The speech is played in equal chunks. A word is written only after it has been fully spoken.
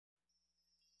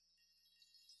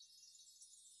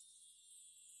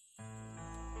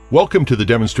Welcome to the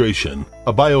demonstration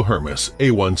of BioHermes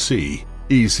A1C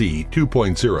EZ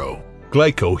 2.0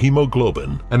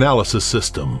 Glycohemoglobin Analysis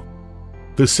System.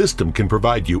 The system can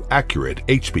provide you accurate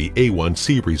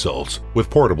HbA1c results with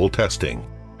portable testing.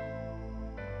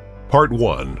 Part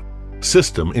 1.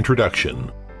 System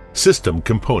Introduction. System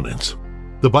Components.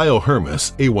 The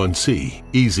BioHermes A1C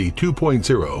EZ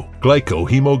 2.0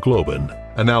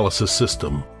 Glycohemoglobin Analysis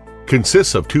System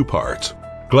consists of two parts: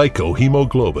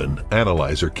 Glycohemoglobin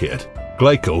Analyzer Kit,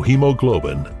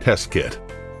 Glycohemoglobin Test Kit.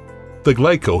 The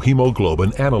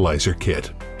Glycohemoglobin Analyzer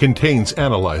Kit contains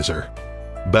analyzer,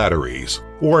 batteries,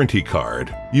 warranty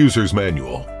card, user's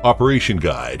manual, operation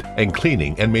guide, and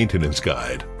cleaning and maintenance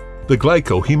guide. The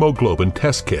Glycohemoglobin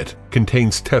Test Kit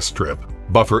contains test strip,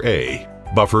 buffer A,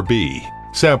 buffer B,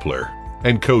 sampler,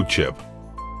 and code chip.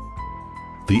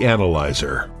 The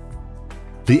analyzer.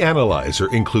 The analyzer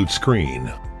includes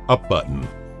screen, up button,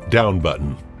 down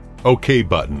button, OK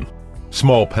button,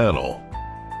 small panel,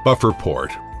 buffer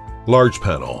port, large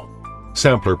panel,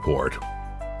 sampler port,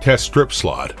 test strip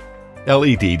slot,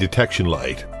 LED detection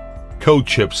light, code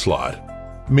chip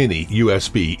slot, mini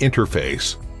USB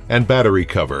interface, and battery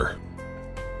cover.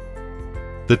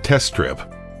 The test strip.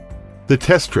 The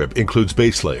test strip includes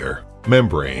base layer,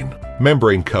 membrane,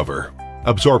 membrane cover,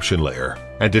 absorption layer,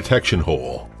 and detection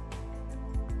hole.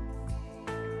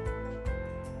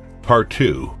 Part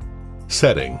 2.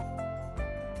 Setting.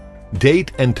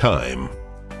 Date and time.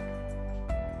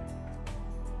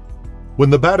 When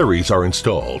the batteries are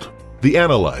installed, the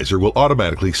analyzer will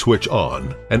automatically switch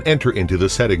on and enter into the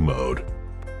setting mode.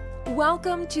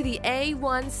 Welcome to the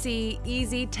A1C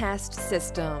EZ test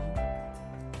system.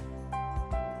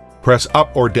 Press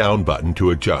up or down button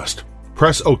to adjust.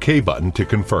 Press OK button to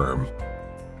confirm.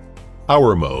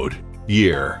 Hour mode,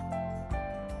 year.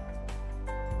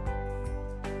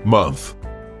 Month.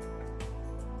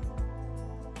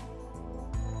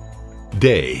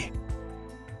 Day.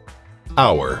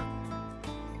 Hour.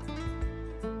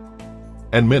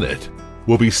 And minute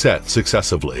will be set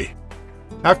successively.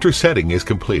 After setting is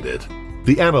completed,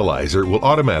 the analyzer will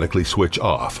automatically switch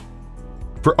off.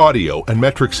 For audio and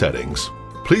metric settings,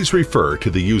 please refer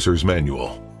to the user's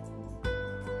manual.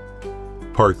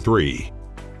 Part 3.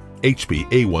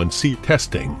 HbA1c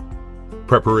Testing.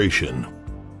 Preparation.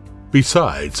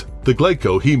 Besides the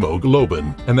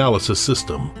Glycohemoglobin Analysis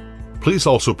System, please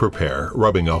also prepare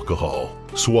rubbing alcohol,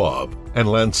 swab, and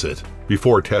lancet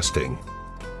before testing.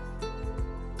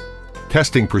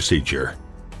 Testing procedure.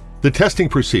 The testing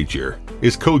procedure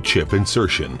is code chip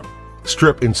insertion,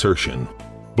 strip insertion,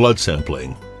 blood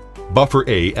sampling, buffer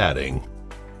A adding,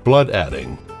 blood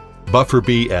adding, buffer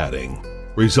B adding,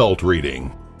 result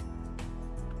reading.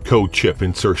 Code chip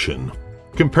insertion.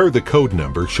 Compare the code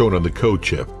number shown on the code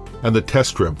chip and the test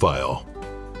strip vial.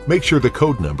 Make sure the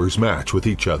code numbers match with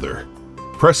each other.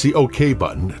 Press the OK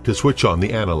button to switch on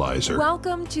the analyzer.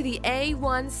 Welcome to the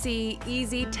A1C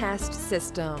EZ test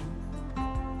system.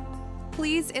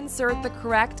 Please insert the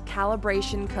correct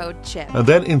calibration code chip. And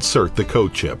then insert the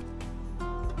code chip.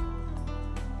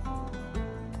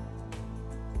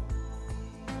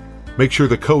 Make sure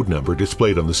the code number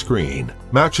displayed on the screen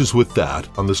matches with that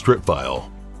on the strip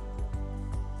vial.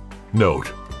 Note: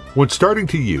 when starting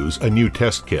to use a new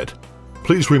test kit,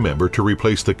 please remember to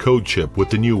replace the code chip with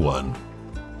the new one.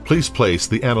 Please place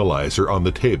the analyzer on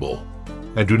the table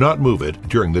and do not move it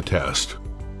during the test.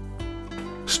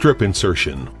 Strip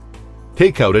insertion.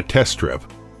 Take out a test strip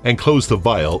and close the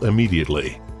vial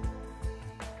immediately.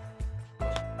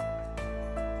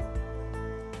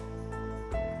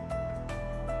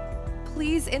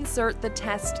 Please insert the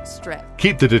test strip.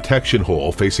 Keep the detection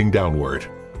hole facing downward.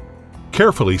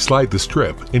 Carefully slide the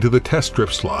strip into the test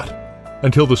strip slot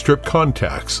until the strip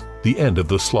contacts the end of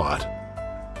the slot.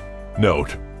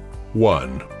 Note: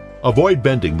 1. Avoid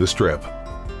bending the strip.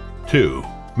 2.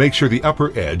 Make sure the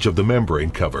upper edge of the membrane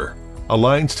cover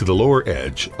aligns to the lower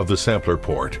edge of the sampler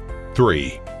port.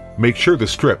 3. Make sure the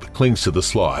strip clings to the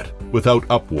slot without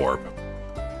upwarp.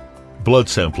 Blood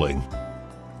sampling.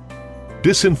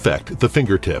 Disinfect the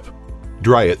fingertip.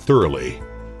 Dry it thoroughly.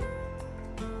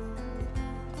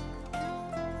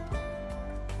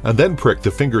 And then prick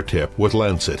the fingertip with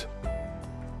lancet.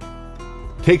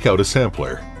 Take out a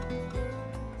sampler.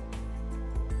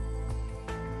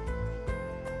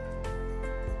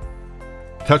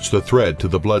 Touch the thread to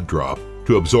the blood drop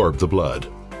to absorb the blood.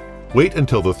 Wait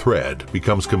until the thread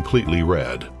becomes completely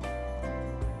red.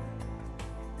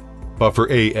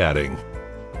 Buffer A adding.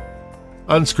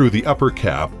 Unscrew the upper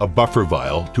cap of buffer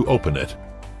vial to open it.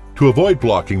 To avoid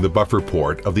blocking the buffer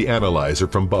port of the analyzer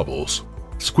from bubbles,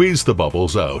 squeeze the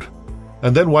bubbles out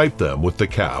and then wipe them with the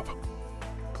cap.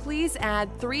 Please add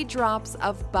 3 drops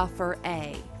of buffer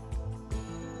A.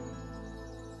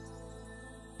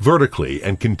 Vertically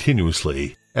and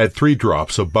continuously add 3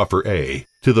 drops of buffer A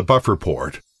to the buffer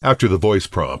port after the voice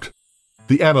prompt.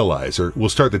 The analyzer will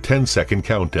start the 10-second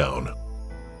countdown.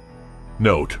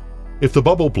 Note: if the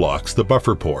bubble blocks the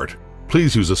buffer port,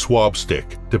 please use a swab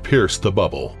stick to pierce the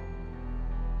bubble.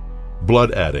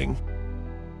 Blood adding.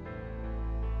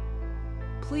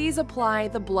 Please apply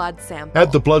the blood sample.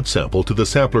 Add the blood sample to the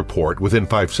sampler port within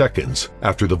 5 seconds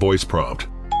after the voice prompt.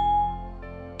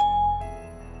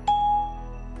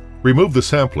 Remove the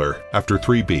sampler after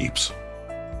 3 beeps.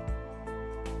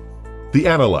 The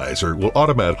analyzer will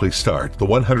automatically start the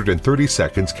 130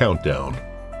 seconds countdown.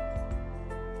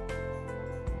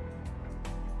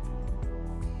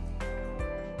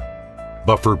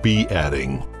 Buffer B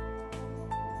adding.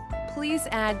 Please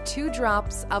add 2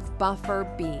 drops of buffer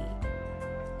B.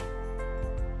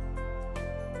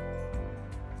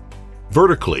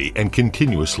 Vertically and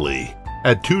continuously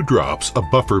add 2 drops of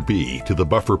buffer B to the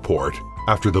buffer port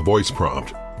after the voice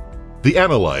prompt. The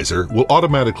analyzer will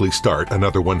automatically start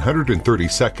another 130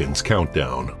 seconds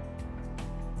countdown.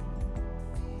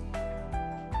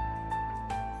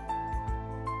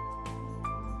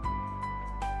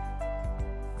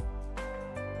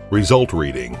 Result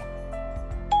reading.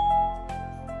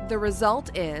 The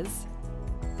result is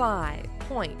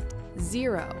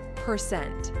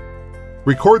 5.0%.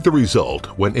 Record the result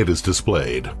when it is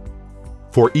displayed.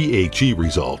 For EHG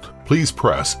result, please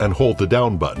press and hold the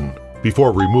down button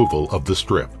before removal of the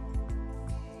strip.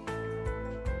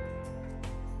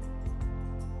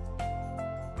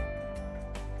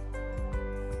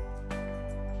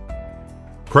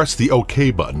 Press the OK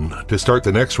button to start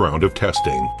the next round of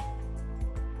testing.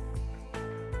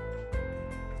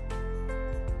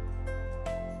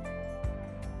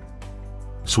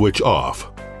 Switch off.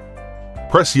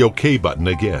 Press the OK button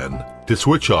again to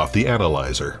switch off the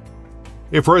analyzer.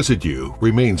 If residue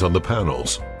remains on the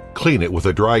panels, clean it with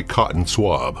a dry cotton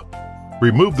swab.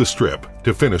 Remove the strip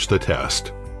to finish the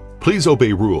test. Please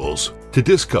obey rules to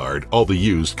discard all the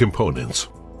used components.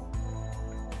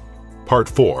 Part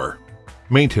 4.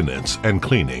 Maintenance and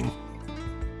cleaning.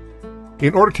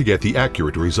 In order to get the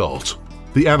accurate results,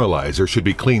 the analyzer should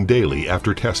be cleaned daily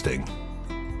after testing.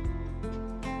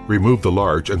 Remove the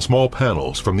large and small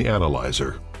panels from the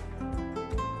analyzer.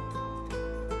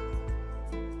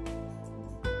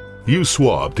 Use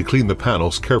swab to clean the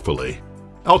panels carefully.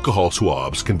 Alcohol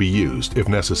swabs can be used if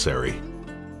necessary.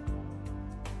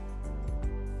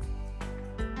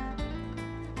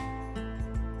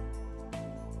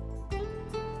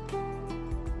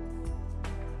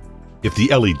 If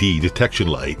the LED detection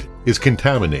light is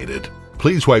contaminated,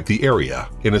 please wipe the area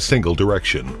in a single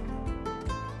direction.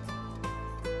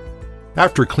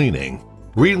 After cleaning,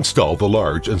 reinstall the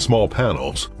large and small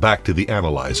panels back to the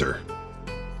analyzer.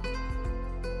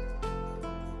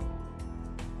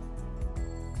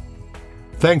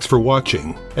 Thanks for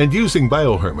watching and using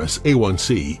BioHermes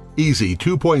A1C EZ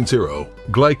 2.0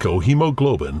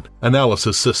 glycohemoglobin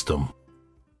analysis system.